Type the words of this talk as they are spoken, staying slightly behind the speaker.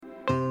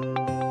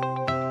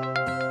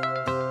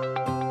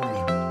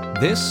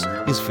This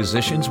is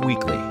Physicians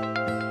Weekly.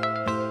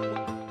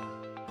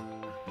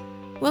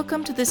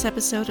 Welcome to this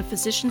episode of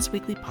Physicians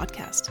Weekly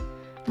podcast.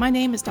 My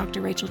name is Dr.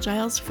 Rachel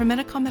Giles from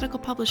Medicom Medical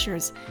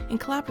Publishers in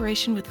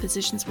collaboration with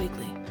Physicians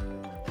Weekly.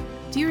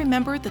 Do you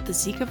remember that the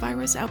Zika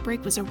virus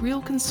outbreak was a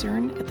real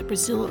concern at the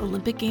Brazil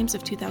Olympic Games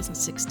of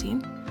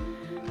 2016?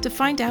 To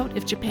find out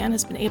if Japan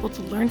has been able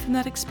to learn from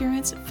that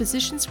experience,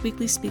 Physicians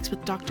Weekly speaks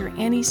with Dr.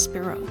 Annie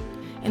Sparrow,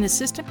 an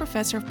assistant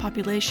professor of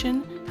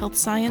population, health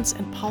science,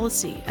 and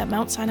policy at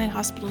Mount Sinai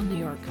Hospital in New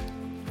York.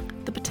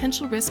 The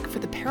potential risk for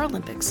the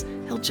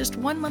Paralympics, held just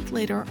 1 month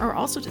later, are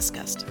also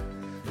discussed.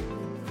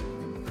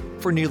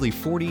 For nearly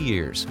 40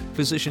 years,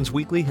 Physicians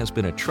Weekly has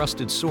been a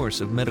trusted source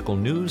of medical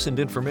news and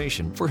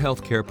information for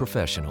healthcare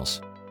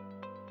professionals.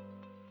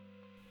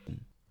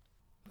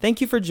 Thank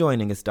you for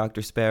joining us,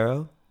 Dr.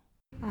 Sparrow.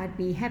 I'd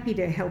be happy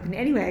to help in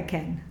any way I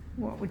can.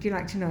 What would you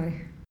like to know?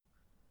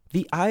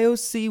 The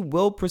IOC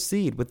will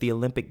proceed with the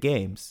Olympic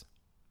Games.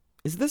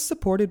 Is this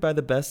supported by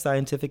the best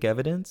scientific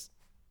evidence?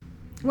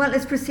 Well,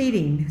 it's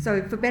proceeding.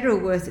 So for better or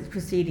worse, it's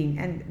proceeding,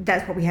 and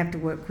that's what we have to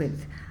work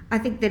with. I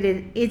think that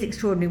it is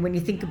extraordinary when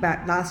you think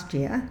about last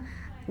year,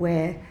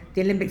 where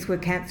the Olympics were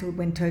cancelled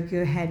when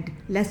Tokyo had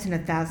less than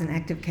 1,000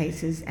 active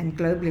cases, and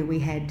globally we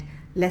had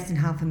less than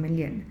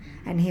 500,000.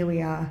 And here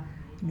we are,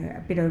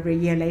 a bit over a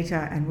year later,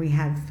 and we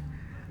have,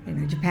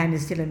 Japan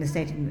is still in a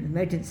state of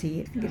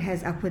emergency. I think it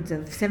has upwards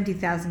of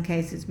 70,000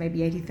 cases,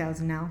 maybe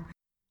 80,000 now.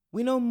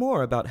 We know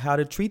more about how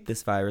to treat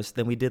this virus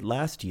than we did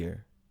last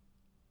year.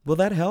 Will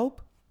that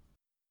help?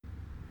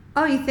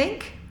 Oh, you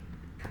think?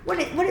 Well,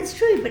 it's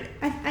true, but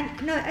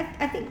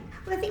I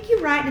think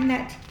you're right in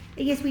that.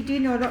 Yes, we do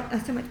know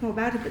so much more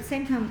about it, but at the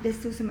same time, there's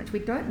still so much we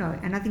don't know,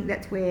 and I think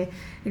that's where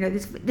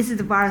this is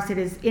a virus that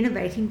is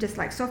innovating, just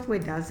like software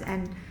does,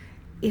 and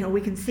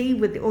we can see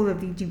with all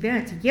of these new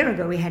variants. A year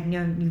ago, we had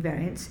no new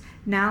variants.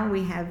 Now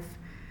we have,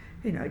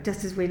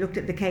 just as we looked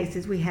at the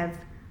cases, we have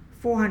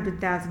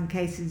 400,000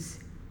 cases,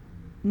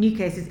 new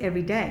cases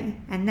every day,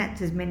 and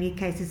that's as many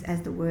cases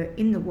as there were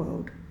in the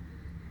world.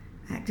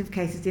 Active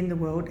cases in the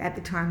world at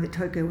the time that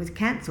Tokyo was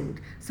cancelled.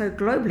 So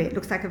globally it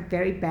looks like a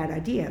very bad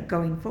idea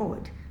going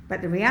forward.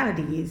 But the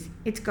reality is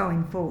it's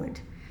going forward.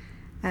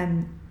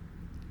 The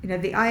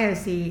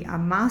IOC are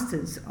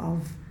masters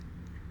of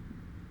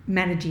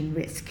managing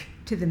risk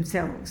to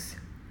themselves.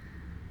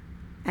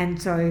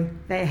 And so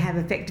they have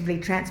effectively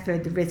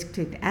transferred the risk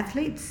to the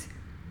athletes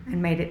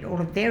and made it all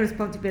of their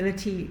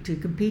responsibility to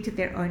compete at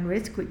their own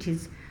risk, which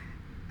is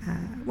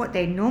what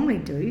they normally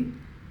do.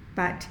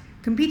 But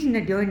competing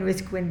at your own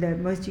risk when the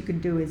most you can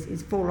do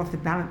is fall off the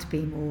balance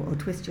beam or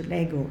twist your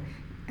leg or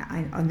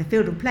on the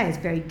field of play is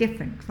very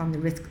different from the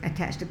risk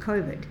attached to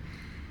COVID.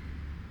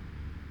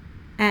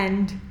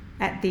 And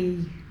at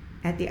the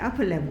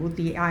upper level,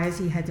 the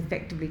IOC has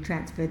effectively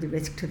transferred the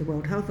risk to the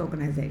World Health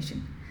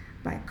Organization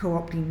by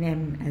co-opting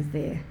them as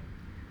their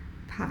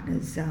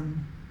partners. I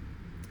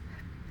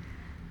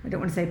don't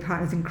want to say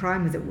partners in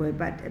crime, as it were,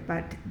 but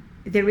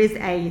there is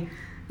a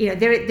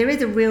there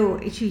is a real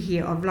issue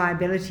here of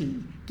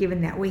liability,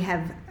 given that we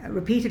have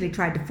repeatedly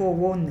tried to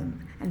forewarn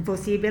them, and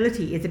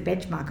foreseeability is a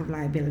benchmark of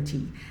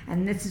liability.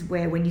 And this is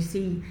where, when you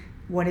see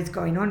what is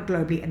going on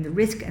globally and the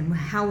risk and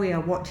how we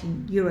are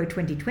watching Euro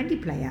 2020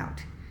 play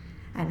out,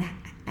 and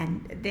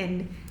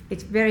then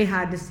it's very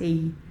hard to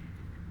see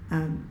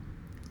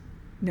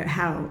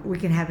how we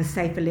can have a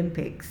safe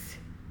Olympics.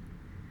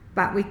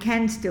 But we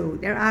can still,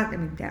 there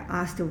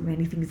are still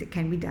many things that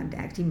can be done to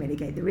actually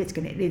mitigate the risk,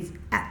 and it is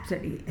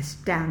absolutely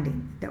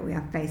astounding that we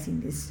are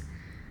facing this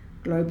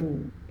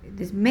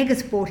mega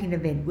sporting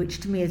event,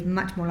 which to me is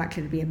much more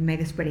likely to be a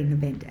mega spreading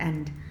event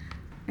and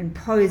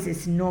pose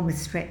this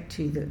enormous threat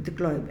to the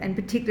globe, and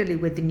particularly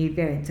with the new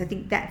variants. I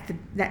think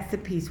that's the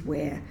piece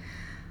where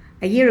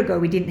a year ago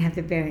we didn't have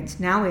the variants.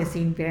 Now we're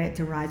seeing variants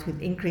arise with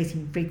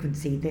increasing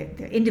frequency.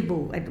 The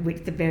interval at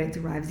which the variants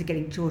arrive is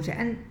getting shorter,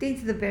 and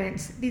these are the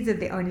variants. These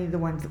are only the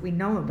ones that we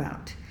know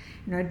about.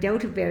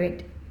 Delta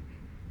variant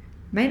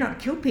may not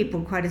kill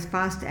people quite as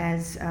fast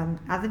as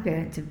other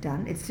variants have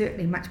done. It's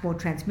certainly much more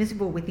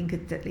transmissible. We think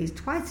it's at least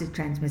twice as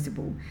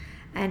transmissible,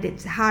 and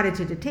it's harder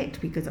to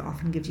detect because it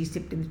often gives you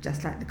symptoms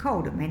just like the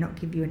cold. It may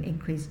not give you an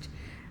increased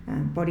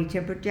body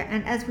temperature,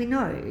 and as we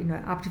know,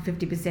 up to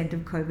 50% of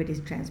COVID is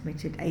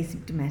transmitted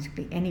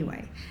asymptomatically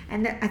anyway.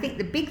 And I think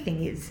the big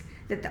thing is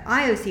that the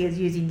IOC is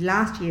using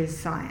last year's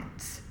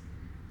science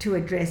to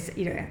address,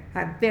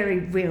 a very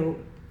real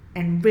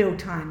and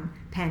real-time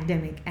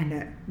pandemic and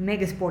a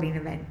mega sporting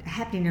event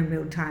happening in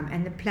real time,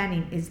 and the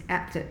planning is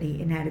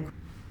absolutely inadequate.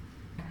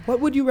 What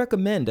would you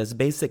recommend as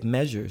basic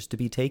measures to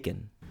be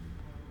taken?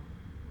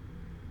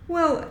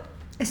 Well,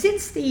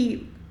 since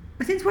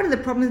one of the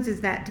problems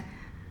is that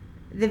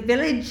the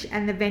village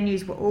and the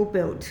venues were all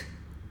built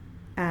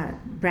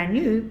brand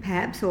new,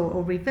 perhaps,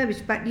 or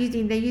refurbished, but they're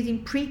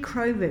using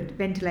pre-COVID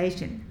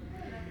ventilation.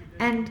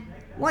 And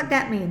what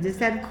that means is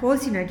that, of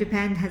course,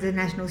 Japan has a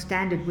national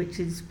standard, which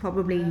is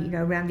probably,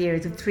 around the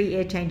areas of 3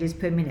 air changes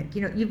per minute.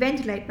 You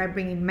ventilate by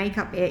bringing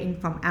make-up air in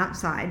from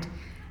outside,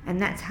 and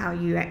that's how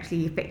you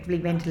actually effectively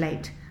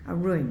ventilate a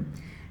room.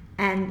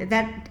 And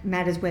that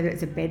matters whether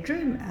it's a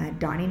bedroom, a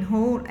dining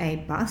hall, a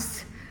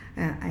bus,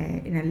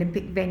 an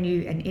Olympic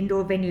venue, an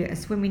indoor venue, a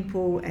swimming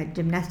pool, a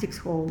gymnastics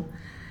hall.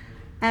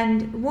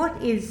 And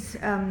what is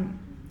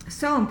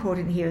so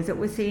important here is that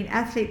we're seeing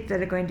athletes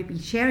that are going to be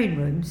sharing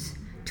rooms,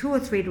 2 or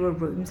 3 to a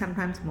room,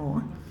 sometimes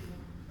more.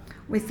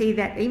 We see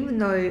that even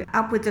though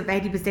upwards of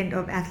 80%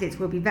 of athletes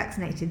will be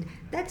vaccinated,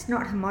 that's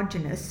not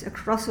homogenous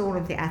across all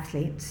of the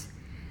athletes.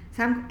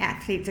 Some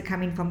athletes are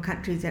coming from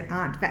countries that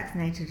aren't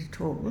vaccinated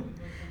at all.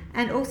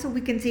 And also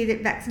we can see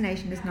that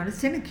vaccination is not a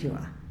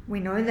sinecure. We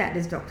know that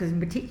as doctors in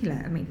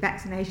particular. I mean,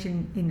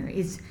 vaccination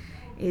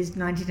is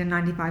 90 to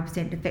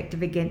 95%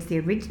 effective against the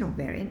original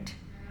variant.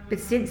 But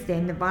since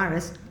then, the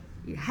virus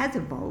has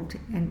evolved,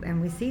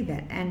 and we see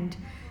that. And,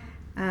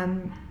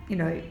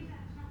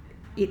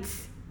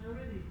 it's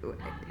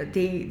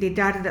the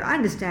data that I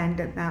understand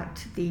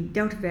about the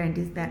Delta variant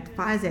is that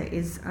Pfizer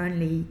is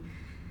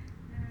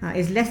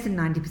less than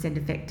 90%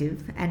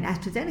 effective, and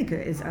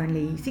AstraZeneca is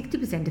only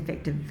 60%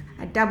 effective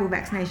at double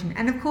vaccination.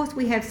 And of course,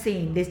 we have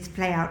seen this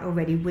play out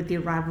already with the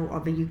arrival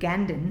of a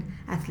Ugandan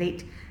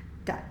athlete,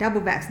 double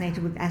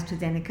vaccinated with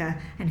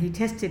AstraZeneca, and who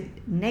tested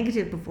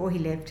negative before he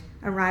left,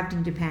 arrived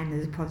in Japan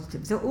as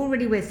positive. So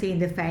already we're seeing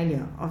the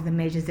failure of the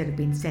measures that have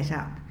been set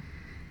up.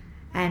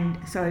 And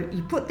so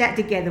you put that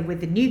together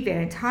with the new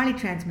variants, highly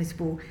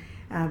transmissible,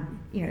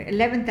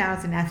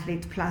 11,000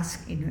 athletes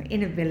plus,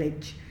 in a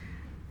village,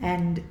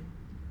 and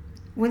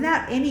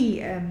without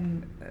any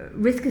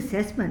risk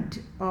assessment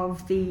on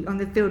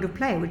the field of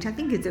play, which I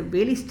think is a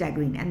really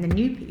staggering, and the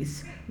new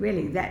piece,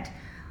 really, that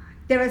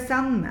there are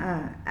some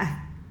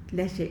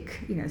athletic,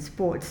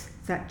 sports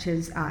such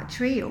as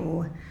archery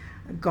or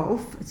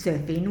golf,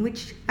 surfing,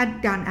 which are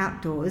done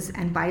outdoors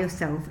and by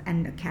yourself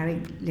and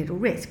carry little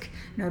risk.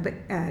 But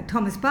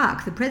Thomas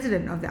Bach, the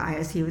president of the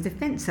IOC, was a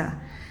fencer.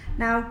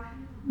 Now,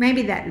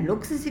 maybe that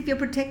looks as if you're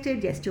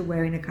protected. Yes, you're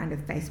wearing a kind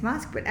of face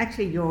mask, but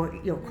actually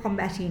you're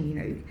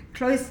combating,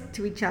 close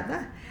to each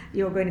other.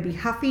 You're going to be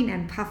huffing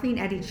and puffing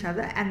at each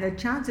other, and the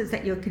chances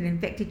that you can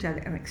infect each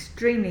other are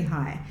extremely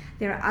high.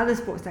 There are other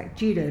sports like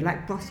judo,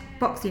 like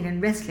boxing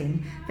and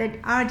wrestling, that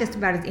are just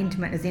about as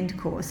intimate as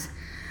intercourse.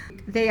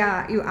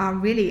 You are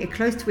really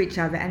close to each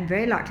other and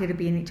very likely to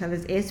be in each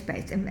other's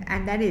airspace,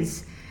 and that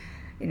is,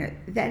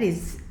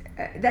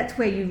 that's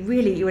where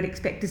you would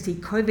expect to see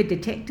COVID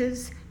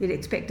detectors. You'd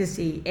expect to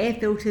see air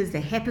filters, the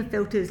HEPA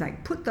filters,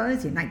 put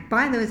those in,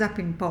 buy those up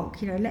in bulk.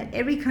 Let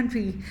every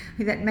country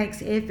that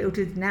makes air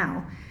filters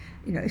now,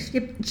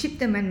 ship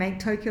them and make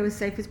Tokyo as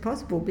safe as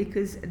possible,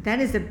 because that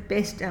is the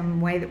best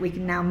way that we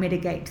can now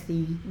mitigate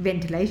the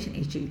ventilation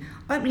issue.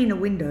 Opening a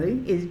window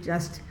is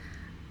just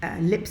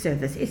lip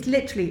service. It's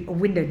literally a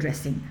window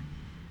dressing.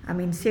 I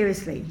mean,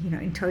 seriously,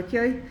 in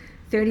Tokyo,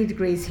 30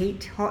 degrees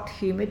heat, hot,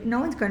 humid, no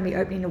one's going to be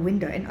opening a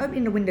window. And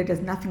opening a window does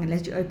nothing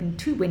unless you open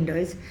 2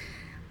 windows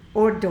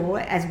or a door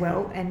as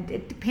well. And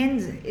it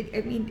depends.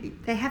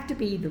 They have to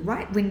be the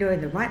right window in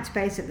the right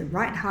space at the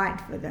right height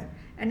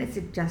and it's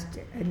just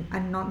a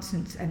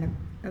nonsense and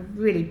a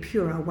really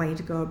puerile way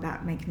to go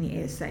about making the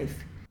air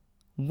safe.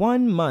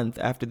 1 month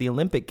after the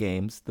Olympic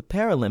Games, the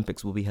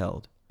Paralympics will be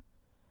held.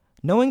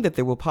 Knowing that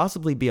there will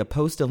possibly be a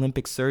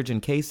post-Olympic surge in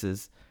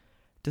cases,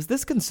 does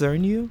this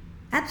concern you?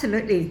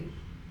 Absolutely.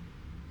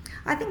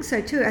 I think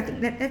so too. I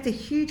think that's a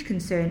huge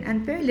concern,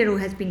 and very little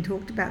has been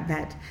talked about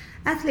that.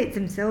 Athletes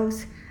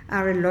themselves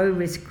are a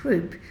low-risk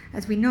group.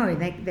 As we know,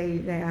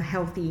 they are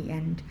healthy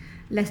and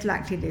less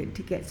likely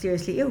to get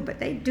seriously ill, but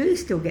they do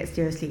still get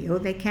seriously ill.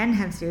 They can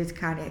have serious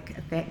cardiac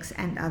effects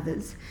and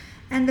others.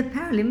 And the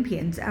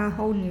Paralympians are a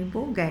whole new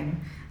ballgame.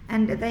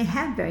 And they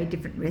have very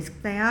different risks.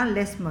 They are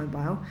less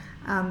mobile.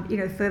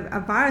 For a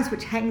virus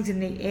which hangs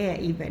in the air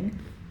even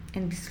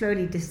and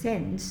slowly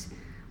descends,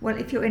 well,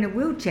 if you're in a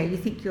wheelchair, you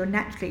think you're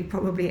naturally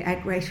probably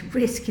at great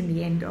risk in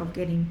the end of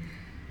getting,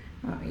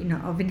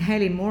 of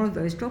inhaling more of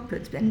those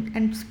droplets.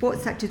 And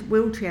sports such as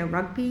wheelchair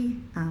rugby,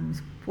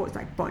 sports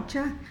like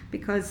bocce,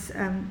 because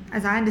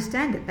as I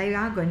understand it, they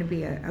are going to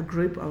be a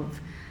group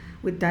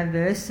with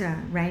diverse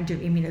range of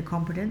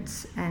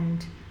immunocompetence,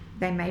 and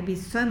they may be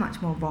so much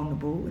more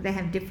vulnerable. They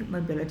have different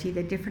mobility,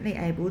 they're differently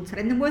abled.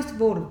 And the worst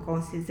of all, of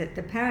course, is that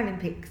the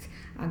Paralympics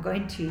are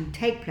going to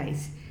take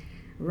place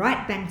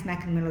right bang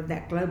smack in the middle of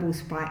that global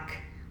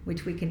spike,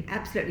 which we can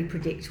absolutely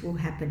predict will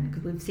happen,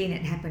 because we've seen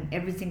it happen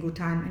every single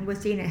time, and we're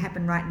seeing it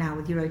happen right now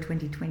with Euro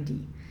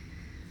 2020.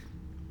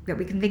 That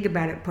we can think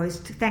about it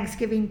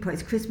post-Thanksgiving,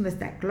 post-Christmas,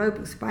 that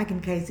global spike in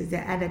cases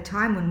at a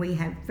time when we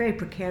have very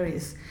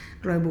precarious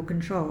global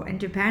control, and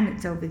Japan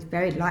itself is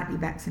very lightly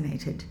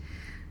vaccinated.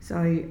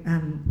 So,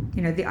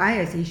 the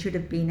IOC should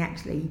have been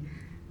actually,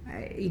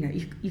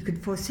 you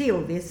could foresee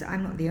all this.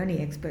 I'm not the only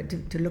expert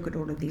to look at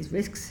all of these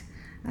risks,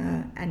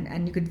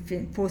 and you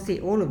could foresee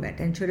all of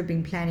it, and should have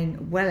been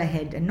planning well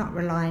ahead and not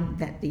relying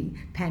that the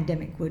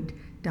pandemic would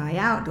die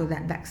out or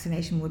that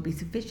vaccination would be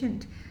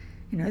sufficient.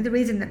 The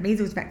reason that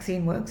measles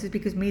vaccine works is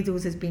because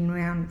measles has been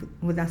around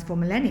with us for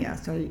millennia,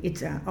 so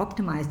it's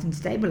optimized and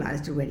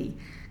stabilized already.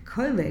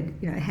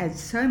 COVID, has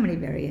so many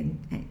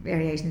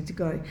variations to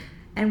go.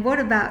 And what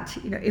about,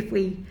 if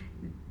we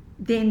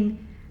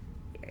then,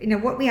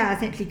 what we are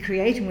essentially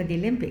creating with the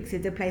Olympics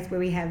is a place where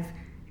we have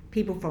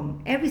people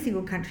from every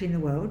single country in the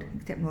world,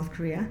 except North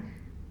Korea,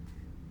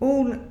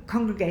 all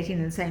congregating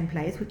in the same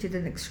place, which is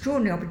an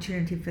extraordinary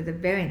opportunity for the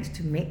variants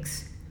to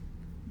mix,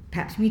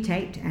 perhaps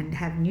mutate and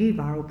have new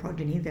viral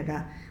progeny that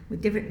are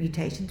with different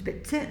mutations,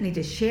 but certainly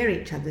to share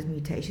each other's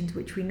mutations,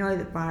 which we know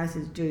that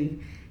viruses do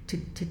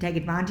to take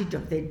advantage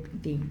of the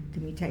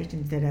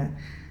mutations that are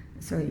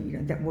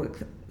that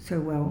work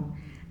so well.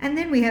 And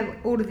then we have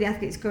all of the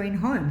athletes going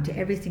home to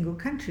every single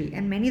country,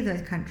 and many of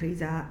those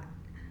countries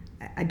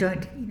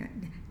don't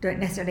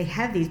necessarily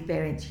have these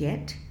variants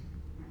yet.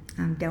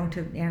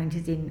 Delta variant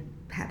is in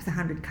perhaps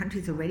 100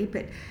 countries already,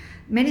 but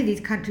many of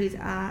these countries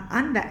are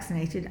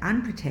unvaccinated,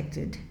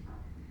 unprotected,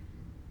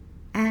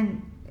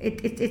 and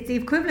it's the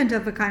equivalent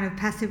of a kind of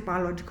passive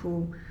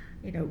biological,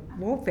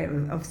 warfare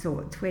of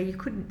sorts, where you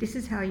couldn't. This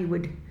is how you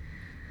would,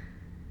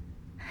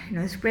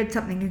 spread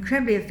something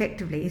incredibly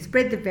effectively,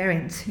 spread the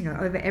variants,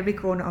 over every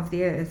corner of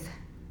the earth,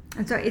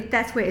 and so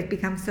that's where it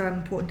becomes so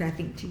important, I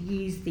think, to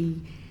use the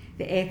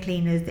air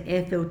cleaners, the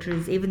air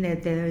filters, even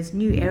there's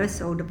new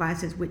aerosol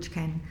devices which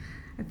can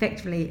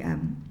effectively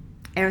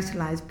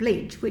aerosolize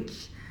bleach,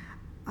 which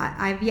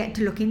I've yet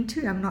to look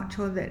into. I'm not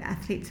sure that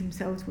athletes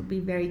themselves would be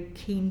very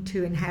keen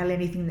to inhale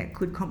anything that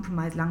could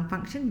compromise lung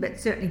function, but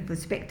certainly for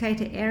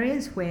spectator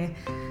areas where,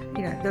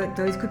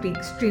 those could be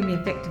extremely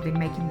effective in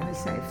making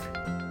those safe.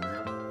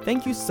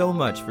 Thank you so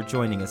much for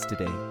joining us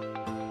today.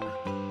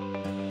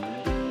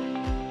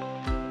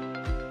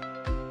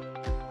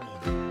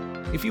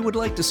 If you would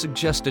like to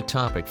suggest a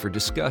topic for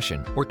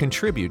discussion or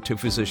contribute to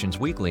Physicians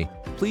Weekly,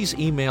 please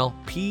email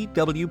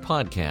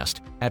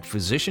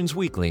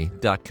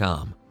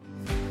pwpodcast@physiciansweekly.com.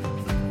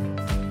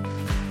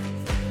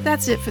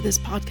 That's it for this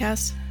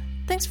podcast.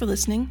 Thanks for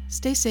listening.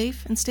 Stay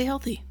safe and stay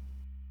healthy.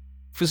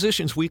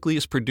 Physicians Weekly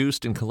is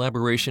produced in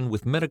collaboration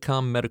with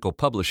Medicom Medical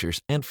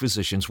Publishers and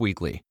Physicians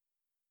Weekly.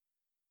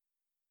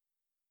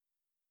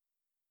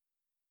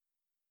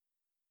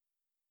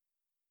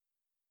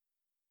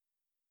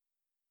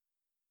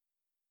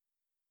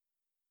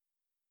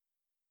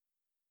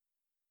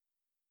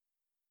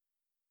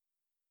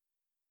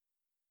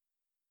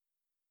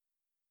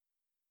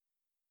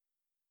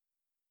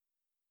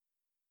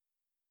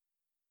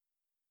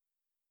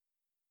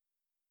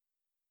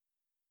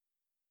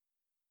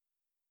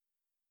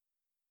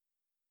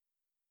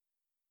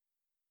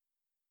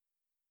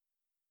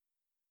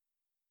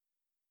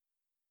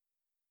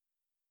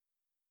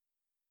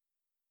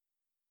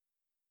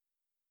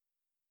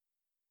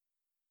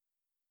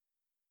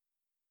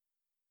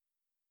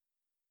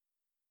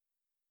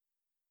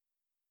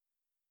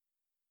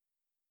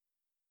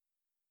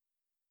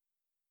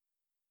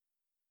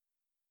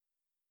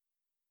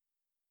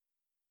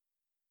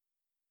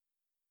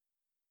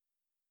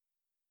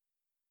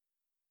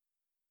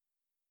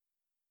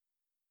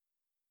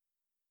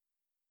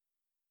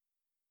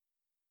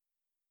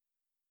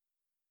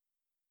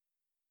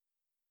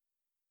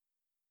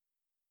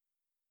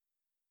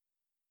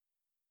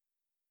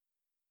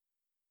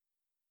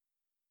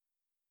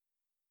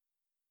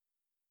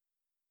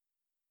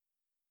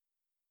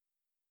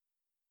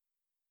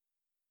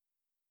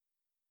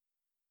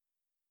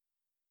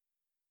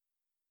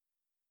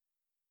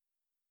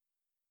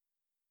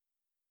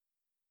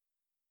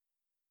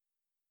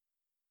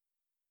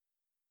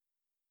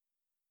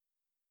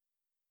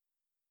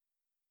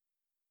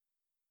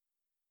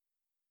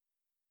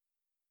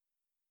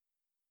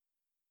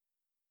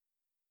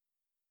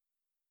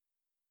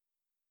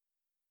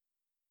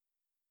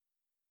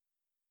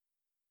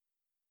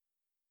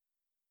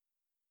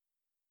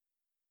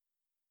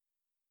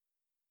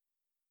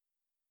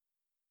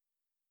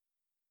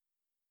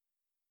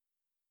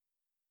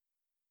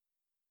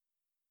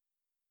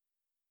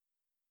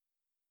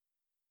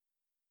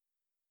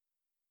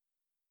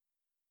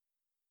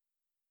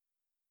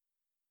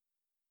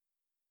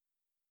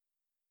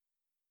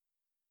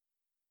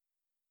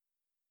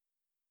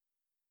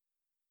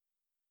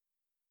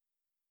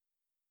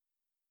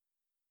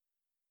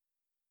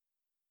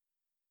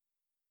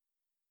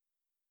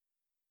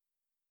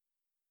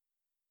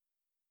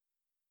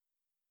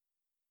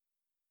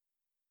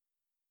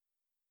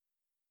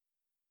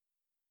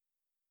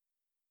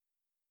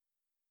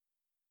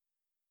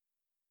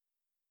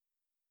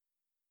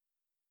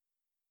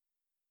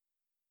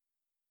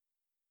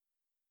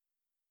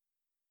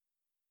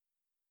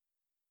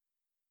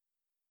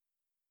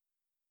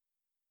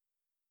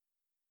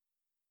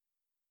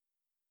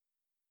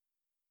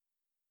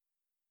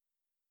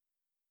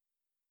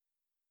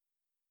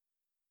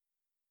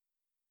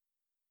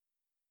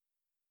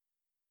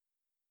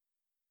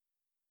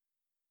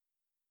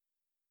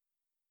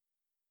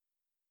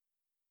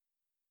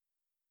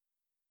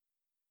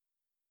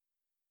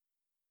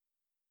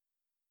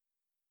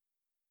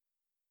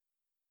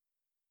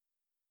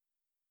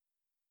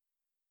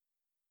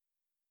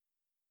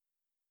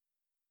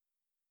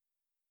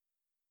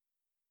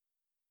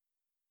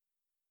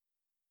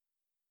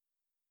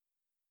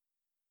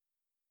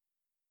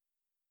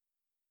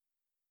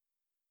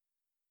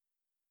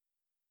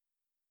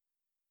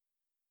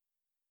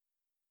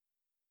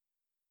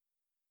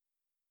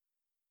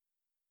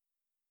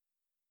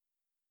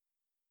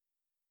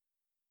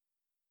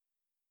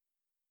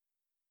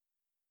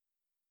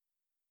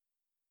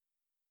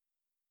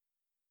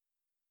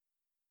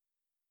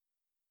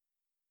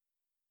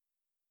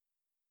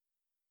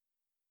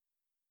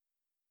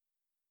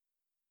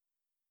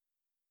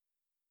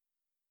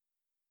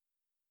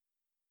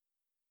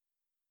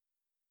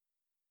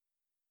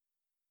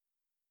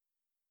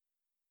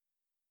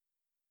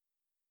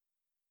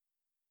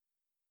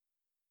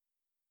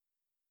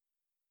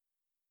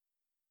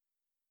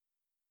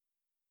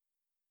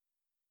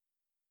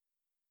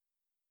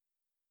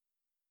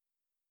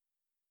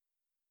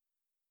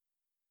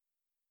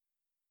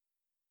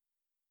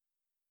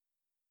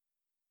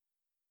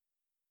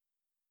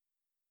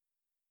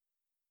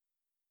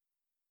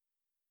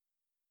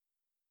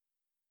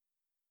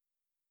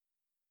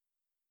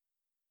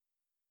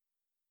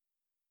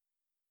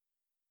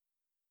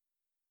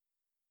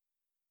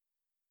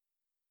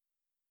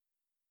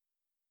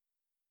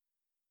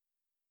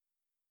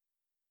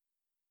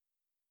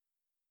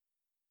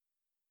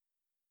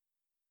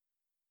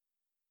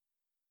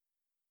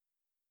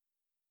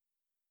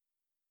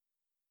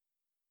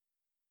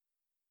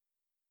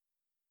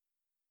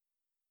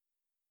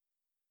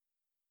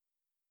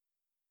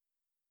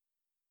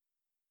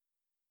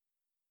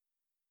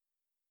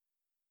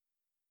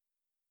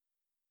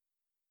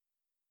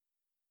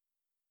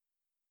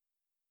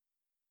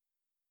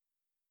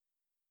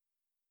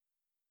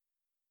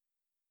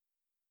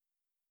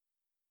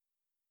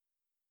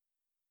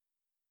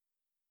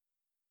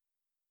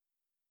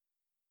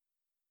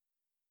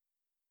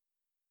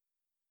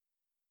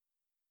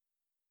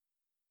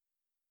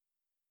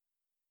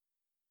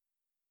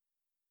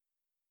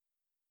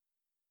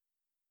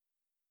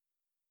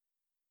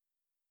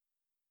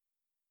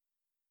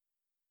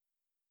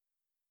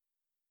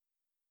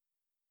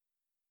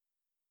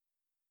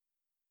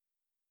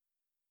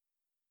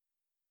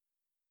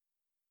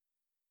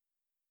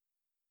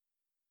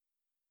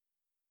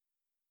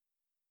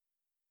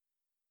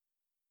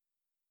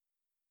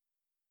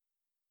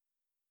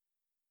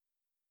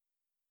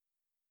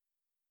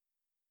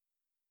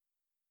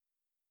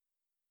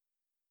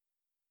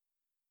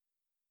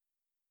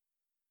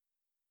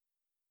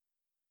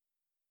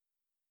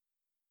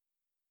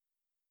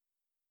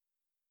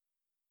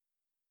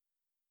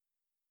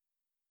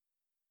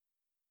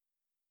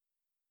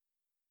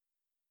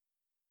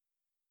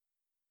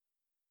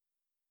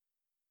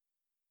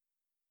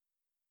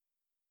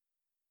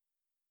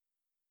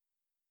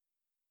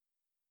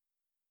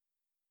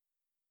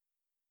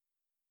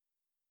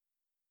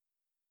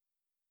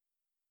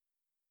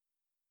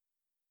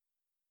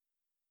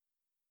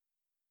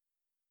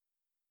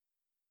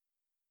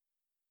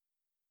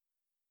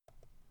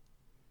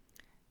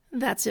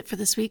 That's it for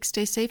this week.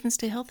 Stay safe and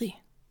stay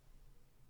healthy.